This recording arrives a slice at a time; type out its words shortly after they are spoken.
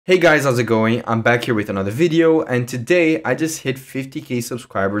Hey guys, how's it going? I'm back here with another video, and today I just hit 50k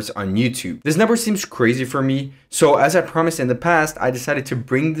subscribers on YouTube. This number seems crazy for me, so as I promised in the past, I decided to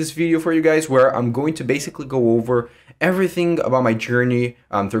bring this video for you guys where I'm going to basically go over everything about my journey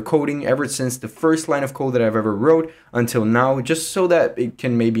through coding ever since the first line of code that I've ever wrote until now, just so that it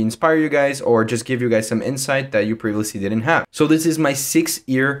can maybe inspire you guys or just give you guys some insight that you previously didn't have. So this is my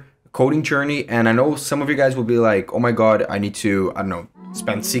 6-year coding journey, and I know some of you guys will be like, oh my god, I need to, I don't know,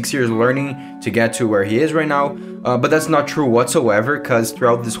 spend 6 years learning to get to where he is right now, but that's not true whatsoever, because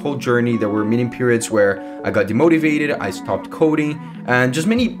throughout this whole journey there were many periods where I got demotivated, I stopped coding, and just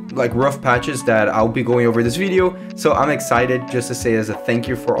many like rough patches that I'll be going over this video. So I'm excited just to say as a thank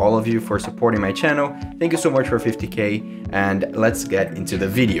you for all of you for supporting my channel. Thank you so much for 50k, and let's get into the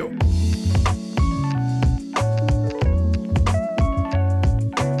video.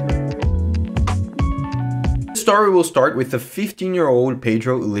 Story will start with a 15-year-old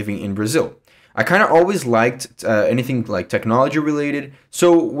Pedro living in Brazil. I kind of always liked anything like technology related.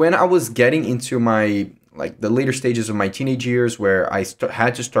 So when I was getting into my the later stages of my teenage years, where I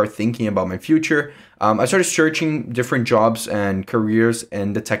had to start thinking about my future, I started searching different jobs and careers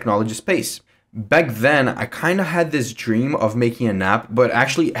in the technology space. Back then, I kind of had this dream of making an app, but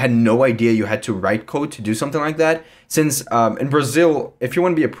actually had no idea you had to write code to do something like that. Since in Brazil, if you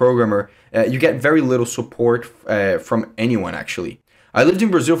want to be a programmer, you get very little support from anyone actually. I lived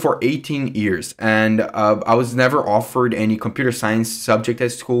in Brazil for 18 years, and I was never offered any computer science subject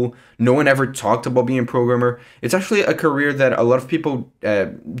at school. No one ever talked about being a programmer. It's actually a career that a lot of people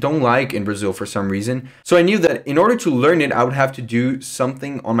don't like in Brazil for some reason. So I knew that in order to learn it, I would have to do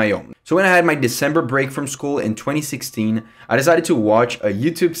something on my own. So when I had my December break from school in 2016, I decided to watch a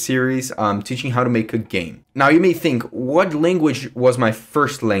YouTube series teaching how to make a game. Now you may think, what language was my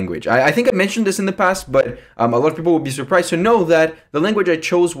first language? I think I mentioned this in the past, but a lot of people will be surprised to know that the language I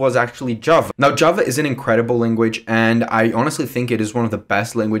chose was actually Java. Now Java is an incredible language, and I honestly think it is one of the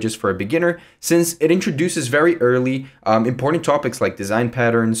best languages for a beginner, since it introduces very early important topics like design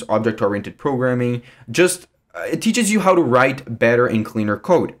patterns, object-oriented programming. It teaches you how to write better and cleaner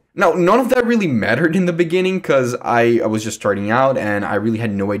code. Now, none of that really mattered in the beginning because I was just starting out and I really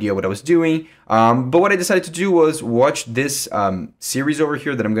had no idea what I was doing. But what I decided to do was watch this series over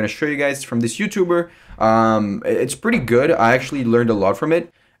here that I'm going to show you guys from this YouTuber. It's pretty good. I actually learned a lot from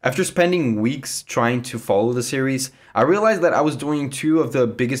it. After spending weeks trying to follow the series, I realized that I was doing two of the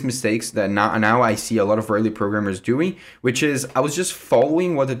biggest mistakes that now I see a lot of early programmers doing, which is I was just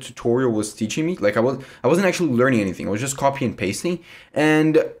following what the tutorial was teaching me. Like I wasn't actually learning anything. I was just copy and pasting,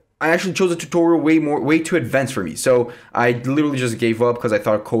 and I actually chose a tutorial way too advanced for me. So I literally just gave up because I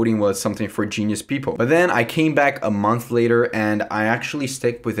thought coding was something for genius people. But then I came back a month later and I actually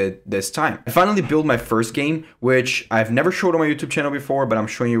stuck with it this time. I finally built my first game, which I've never showed on my YouTube channel before, but I'm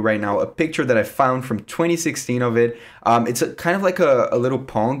showing you right now a picture that I found from 2016 of it. It's kind of like a little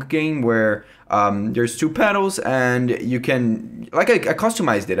Pong game where there's two pedals and you can, I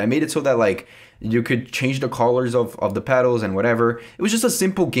customized it. I made it so that you could change the colors of the pedals and whatever. It was just a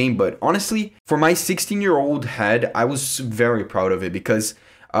simple game, but honestly, for my 16-year-old head, I was very proud of it because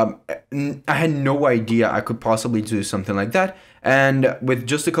I had no idea I could possibly do something like that. And with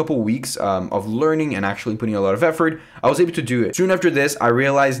just a couple weeks of learning and actually putting a lot of effort, I was able to do it. Soon after this, I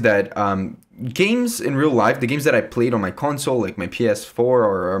realized that games in real life, the games that I played on my console, like my PS4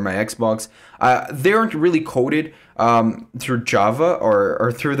 or my Xbox, they aren't really coded through Java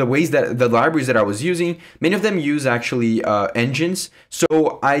or through the ways that the libraries that I was using. Many of them use actually engines.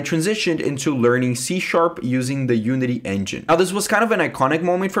 So I transitioned into learning C# using the Unity engine. Now this was kind of an iconic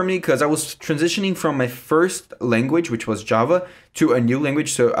moment for me because I was transitioning from my first language, which was Java, to a new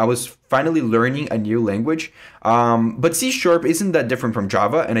language. So I was finally learning a new language. But C# isn't that different from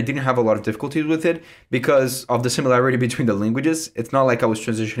Java, and I didn't have a lot of difficulties with it because of the similarity between the languages. It's not like I was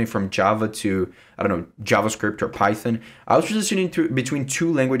transitioning from Java to, I don't know, JavaScript or Python. I was transitioning between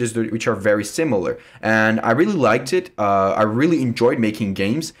two languages which are very similar, and I really liked it. I really enjoyed making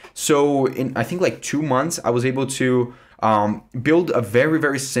games. So in, I think, like 2 months, I was able to build a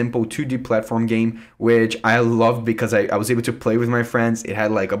very simple 2D platform game, which I loved because I was able to play with my friends. It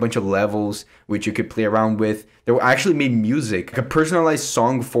had like a bunch of levels which you could play around with. They were actually made music, like a personalized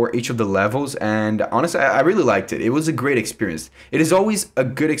song for each of the levels, and honestly, I really liked it. It was a great experience. It is always a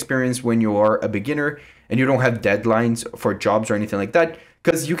good experience when you are a beginner and you don't have deadlines for jobs or anything like that,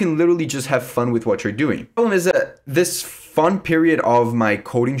 because you can literally just have fun with what you're doing. The problem is that this fun period of my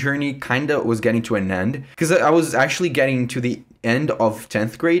coding journey kind of was getting to an end because I was actually getting to the end of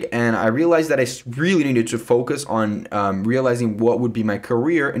 10th grade, and I realized that I really needed to focus on realizing what would be my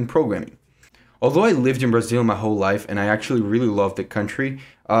career in programming. Although I lived in Brazil my whole life and I actually really loved the country,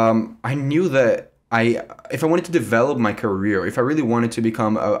 I knew that if I wanted to develop my career, if I really wanted to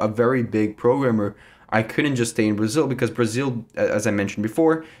become a very big programmer, I couldn't just stay in Brazil because Brazil, as I mentioned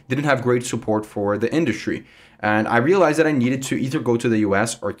before, didn't have great support for the industry. And I realized that I needed to either go to the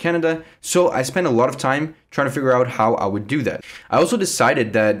US or Canada, so I spent a lot of time trying to figure out how I would do that. I also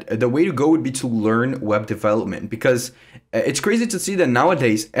decided that the way to go would be to learn web development because it's crazy to see that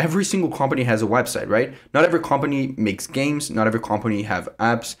nowadays every single company has a website, right? Not every company makes games, not every company have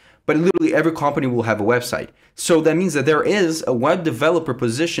apps, but literally every company will have a website. So that means that there is a web developer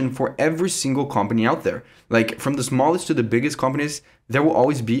position for every single company out there. Like from the smallest to the biggest companies, there will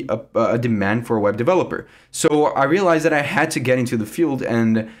always be a demand for a web developer. So I realized that I had to get into the field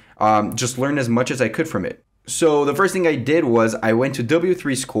and just learn as much as I could from it. So the first thing I did was I went to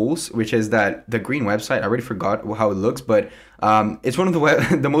W3 Schools, which is the green website. I already forgot how it looks, but it's one of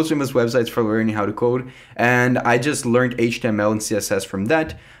the most famous websites for learning how to code. And I just learned HTML and CSS from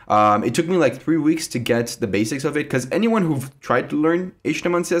that. It took me like 3 weeks to get the basics of it because anyone who've tried to learn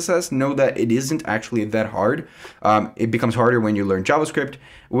HTML and CSS know that it isn't actually that hard. It becomes harder when you learn JavaScript,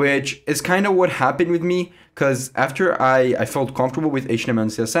 which is kind of what happened with me because after I felt comfortable with HTML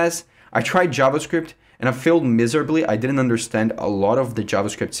and CSS, I tried JavaScript and I failed miserably. I didn't understand a lot of the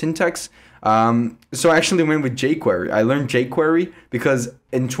JavaScript syntax. So I actually went with jQuery. I learned jQuery because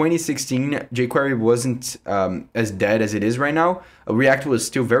in 2016, jQuery wasn't as dead as it is right now. React was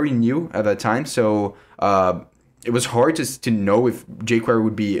still very new at that time. So it was hard to know if jQuery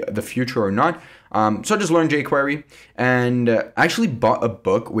would be the future or not. So I just learned jQuery and I actually bought a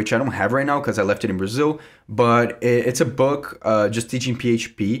book, which I don't have right now because I left it in Brazil, but it's a book just teaching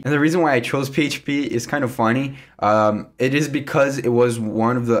PHP. And the reason why I chose PHP is kind of funny. It is because it was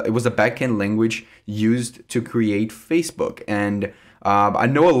a backend language used to create Facebook. And I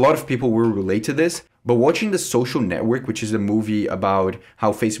know a lot of people will relate to this, but watching The Social Network, which is a movie about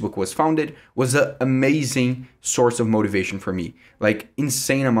how Facebook was founded, was an amazing source of motivation for me. Like,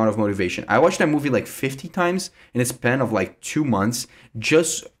 insane amount of motivation. I watched that movie like 50 times in a span of like 2 months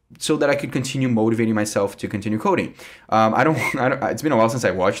just so that I could continue motivating myself to continue coding. It's been a while since I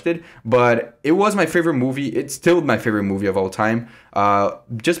watched it, but it was my favorite movie. It's still my favorite movie of all time,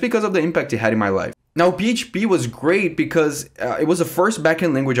 just because of the impact it had in my life. Now, PHP was great because it was the first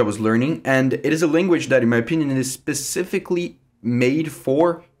backend language I was learning, and it is a language that, in my opinion, is specifically made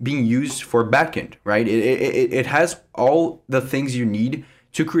for being used for backend, right? It has all the things you need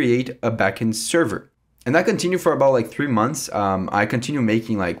to create a backend server. And that continued for about like 3 months. I continued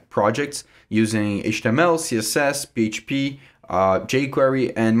making like projects using HTML, CSS, PHP,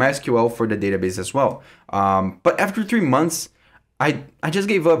 jQuery, and MySQL for the database as well. But after 3 months, I just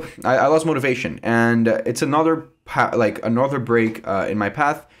gave up. I lost motivation, and it's another break in my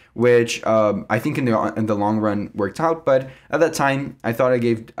path, which I think in the long run worked out. But at that time, I thought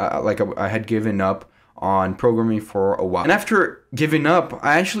I had given up on programming for a while. And after giving up,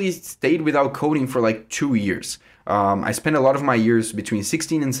 I actually stayed without coding for like 2 years. I spent a lot of my years between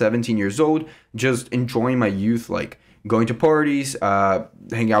 16 and 17 years old just enjoying my youth, like going to parties,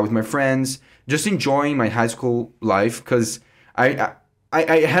 hanging out with my friends, just enjoying my high school life because I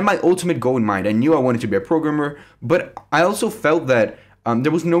had my ultimate goal in mind. I knew I wanted to be a programmer, but I also felt that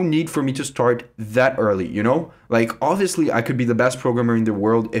there was no need for me to start that early, you know? Like, obviously, I could be the best programmer in the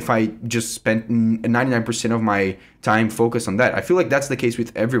world if I just spent 99% of my time focused on that. I feel like that's the case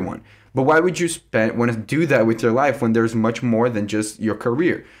with everyone. But why would you want to do that with your life when there's much more than just your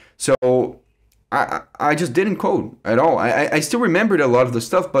career? So I just didn't code at all. I still remembered a lot of the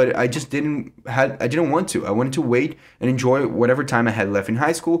stuff, but I just didn't want to. I wanted to wait and enjoy whatever time I had left in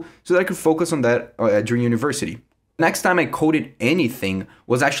high school so that I could focus on that during university. Next time I coded anything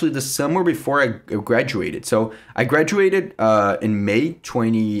was actually the summer before I graduated. So I graduated in May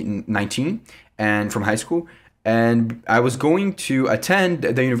 2019 and from high school, and I was going to attend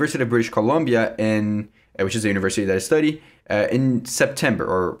the University of British Columbia which is the university that I study, in September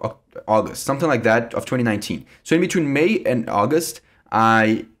or August, something like that, of 2019. So in between May and August,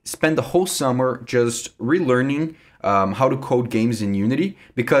 I spent the whole summer just relearning how to code games in Unity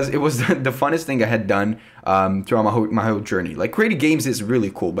because it was the funnest thing I had done throughout my whole journey. Like, creating games is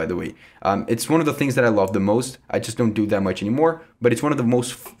really cool, by the way. It's one of the things that I love the most. I just don't do that much anymore, but it's one of the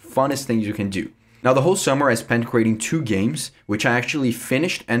most funnest things you can do. Now, the whole summer I spent creating 2 games, which I actually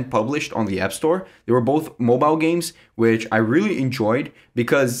finished and published on the App Store. They were both mobile games, which I really enjoyed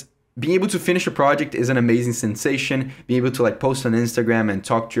because being able to finish a project is an amazing sensation. Being able to like post on Instagram and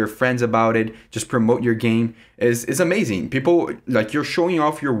talk to your friends about it, just promote your game is amazing. People, like, you're showing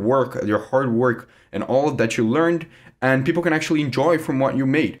off your work, your hard work, and all that you learned, and people can actually enjoy from what you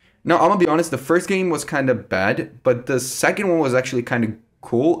made. Now, I'm gonna be honest, the first game was kind of bad, but the second one was actually kind of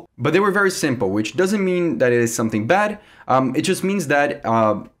cool. But they were very simple, which doesn't mean that it is something bad. It just means that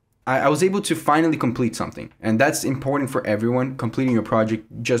I was able to finally complete something. And that's important for everyone, completing your project,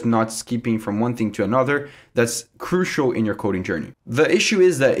 just not skipping from one thing to another. That's crucial in your coding journey. The issue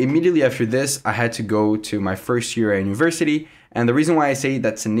is that immediately after this, I had to go to my first year at university. And the reason why I say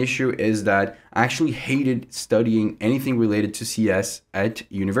that's an issue is that I actually hated studying anything related to CS at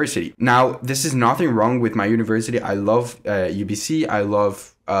university. Now, this is nothing wrong with my university. I love UBC. I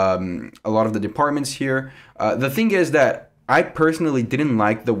love a lot of the departments here. The thing is that I personally didn't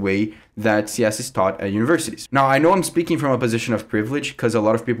like the way that CS is taught at universities. Now, I know I'm speaking from a position of privilege because a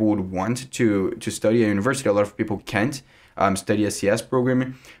lot of people would want to study at university. A lot of people can't study a CS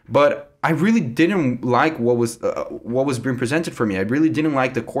programming, but I really didn't like what was being presented for me. I really didn't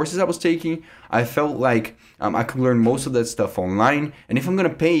like the courses I was taking. I felt like I could learn most of that stuff online. And if I'm gonna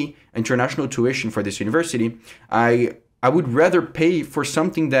pay international tuition for this university, I would rather pay for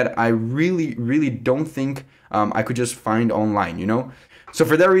something that I really don't think I could just find online, you know? So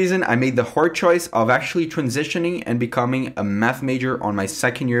for that reason, I made the hard choice of actually transitioning and becoming a math major on my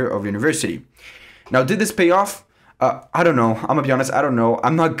second year of university. Now, did this pay off? I don't know. I'm gonna be honest, I don't know.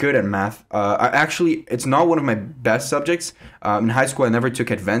 I'm not good at math. It's not one of my best subjects. In high school, I never took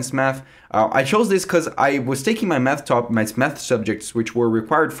advanced math. I chose this because I was taking my math subjects, which were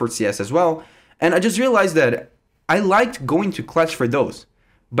required for CS as well. And I just realized that I liked going to class for those,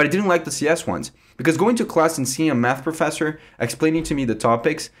 but I didn't like the CS ones. Because going to class and seeing a math professor explaining to me the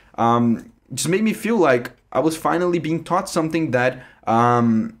topics just made me feel like I was finally being taught something that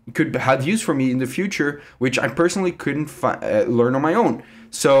could have use for me in the future, which I personally couldn't learn on my own.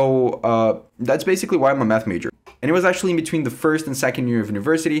 So that's basically why I'm a math major. And it was actually in between the first and second year of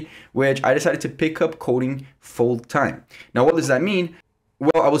university, which I decided to pick up coding full time. Now, what does that mean?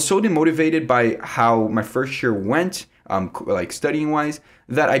 Well, I was so demotivated by how my first year went, like studying wise,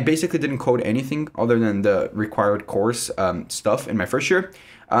 that I basically didn't code anything other than the required course stuff in my first year.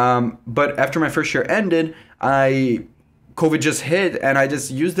 But after my first year ended, COVID just hit, and I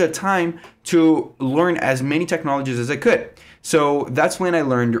just used that time to learn as many technologies as I could. So that's when I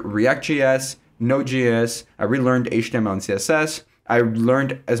learned ReactJS, NodeJS, I relearned HTML and CSS, I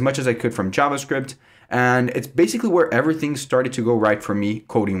learned as much as I could from JavaScript, and it's basically where everything started to go right for me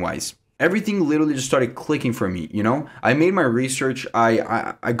coding-wise. Everything literally just started clicking for me, you know? I made my research,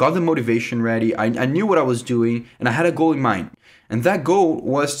 I got the motivation ready, I knew what I was doing, and I had a goal in mind. And that goal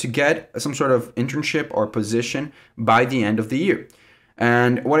was to get some sort of internship or position by the end of the year.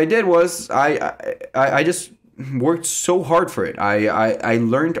 And what I did was I just worked so hard for it. I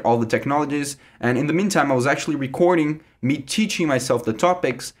learned all the technologies, and in the meantime, I was actually recording me teaching myself the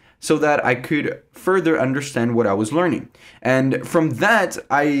topics so that I could further understand what I was learning. And from that,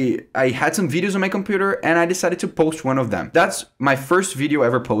 I had some videos on my computer, and I decided to post one of them. That's my first video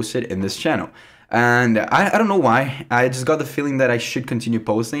ever posted in this channel. And I don't know why, I just got the feeling that I should continue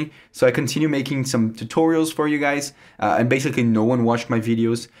posting. So I continue making some tutorials for you guys, and basically no one watched my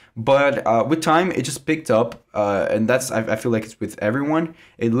videos. But with time, it just picked up, and I feel like it's with everyone.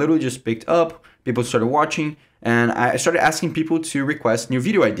 It literally just picked up, people started watching, and I started asking people to request new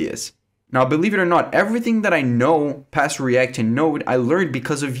video ideas. Now, believe it or not, everything that I know past React and Node, I learned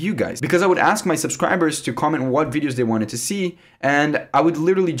because of you guys. Because I would ask my subscribers to comment what videos they wanted to see, and I would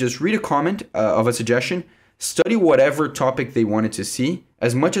literally just read a comment of a suggestion, study whatever topic they wanted to see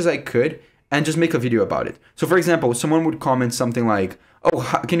as much as I could, and just make a video about it. So for example, someone would comment something like,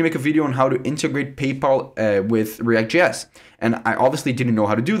 oh, can you make a video on how to integrate PayPal with ReactJS? And I obviously didn't know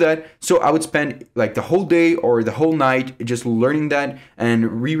how to do that. So I would spend like the whole day or the whole night just learning that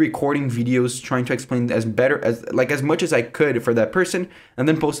and re-recording videos, trying to explain as much as I could for that person, and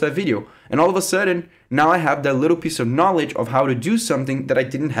then post that video. And all of a sudden, now I have that little piece of knowledge of how to do something that I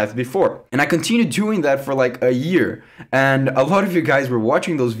didn't have before. And I continued doing that for like a year. And a lot of you guys were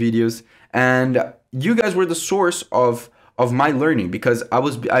watching those videos, and you guys were the source of my learning, because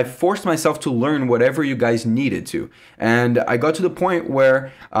I forced myself to learn whatever you guys needed to. And I got to the point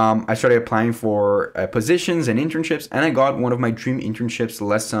where I started applying for positions and internships, and I got one of my dream internships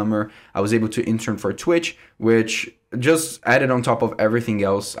last summer. I was able to intern for Twitch, which just added on top of everything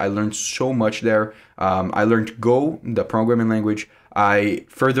else. I learned so much there. I learned Go, the programming language. I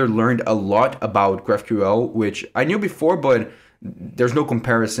further learned a lot about GraphQL, which I knew before, but there's no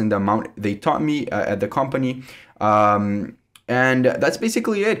comparison the amount they taught me at the company. And that's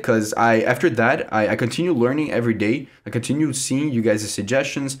basically it, because after that, I continue learning every day. I continue seeing you guys'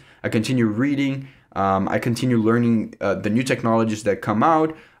 suggestions. I continue reading. I continue learning the new technologies that come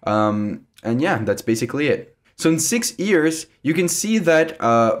out. And yeah, that's basically it. So in 6 years, you can see that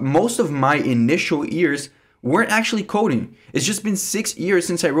most of my initial years weren't actually coding. It's just been 6 years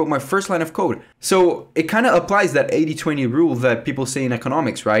since I wrote my first line of code. So it kind of applies that 80-20 rule that people say in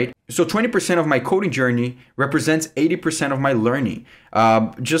economics, right? So 20% of my coding journey represents 80% of my learning.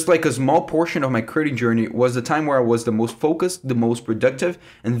 Just like a small portion of my coding journey was the time where I was the most focused, the most productive,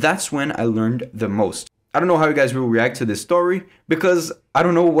 and that's when I learned the most. I don't know how you guys will react to this story because I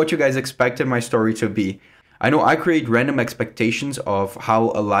don't know what you guys expected my story to be. I know I create random expectations of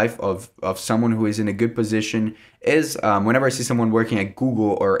how a life of someone who is in a good position is. Whenever I see someone working at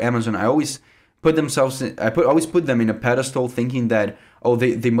Google or Amazon, I always put always put them in a pedestal thinking that, oh,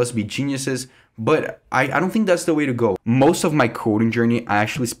 they must be geniuses. But I don't think that's the way to go. Most of my coding journey I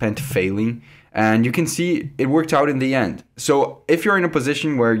actually spent failing, and you can see it worked out in the end. So if you're in a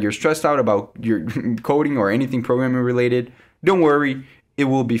position where you're stressed out about your coding or anything programming related, don't worry. It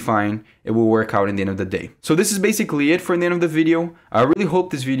will be fine. It will work out in the end of the day. So this is basically it for the end of the video. I really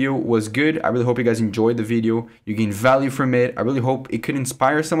hope this video was good. I really hope you guys enjoyed the video. You gained value from it. I really hope it could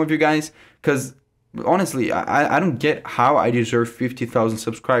inspire some of you guys, because honestly, I don't get how I deserve 50,000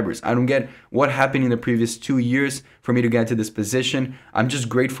 subscribers. I don't get what happened in the previous 2 years for me to get to this position. I'm just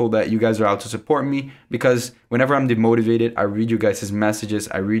grateful that you guys are out to support me, because whenever I'm demotivated, I read you guys' messages,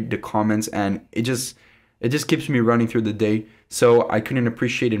 I read the comments, and it just keeps me running through the day. So I couldn't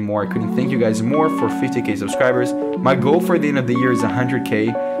appreciate it more. I couldn't thank you guys more for 50K subscribers. My goal for the end of the year is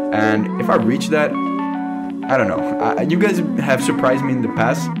 100K. And if I reach that, I don't know. You guys have surprised me in the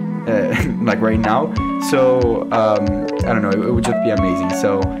past, like right now. So I don't know, it would just be amazing.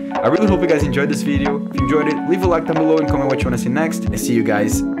 So I really hope you guys enjoyed this video. If you enjoyed it, leave a like down below and comment what you want to see next. And see you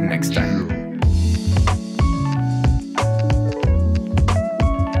guys next time.